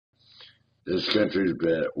This country's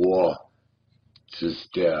been at war since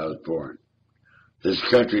the day I was born. This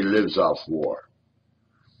country lives off war.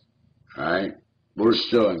 Alright? We're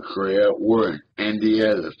still in Korea. We're in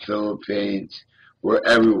India, the Philippines. We're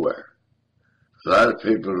everywhere. A lot of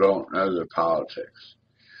people don't know the politics.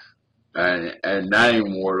 And not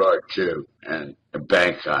even Warlord 2. And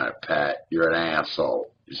bank on it, Pat. You're an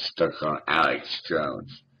asshole. You're stuck on Alex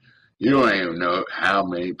Jones. You don't even know how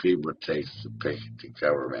many people it takes to pick the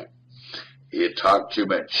government. You talk too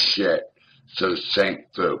much shit. So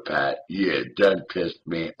thankful, Pat. You had done pissed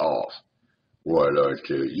me off. Warlord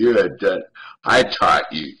 2. You had done. I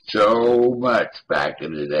taught you so much back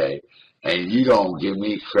in the day, and you don't give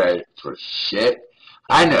me credit for shit.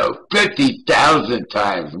 I know 50,000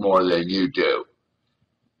 times more than you do.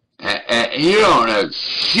 And you don't know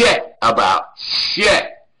shit about shit,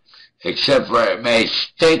 except for it may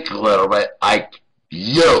stink a little bit like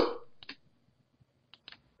you.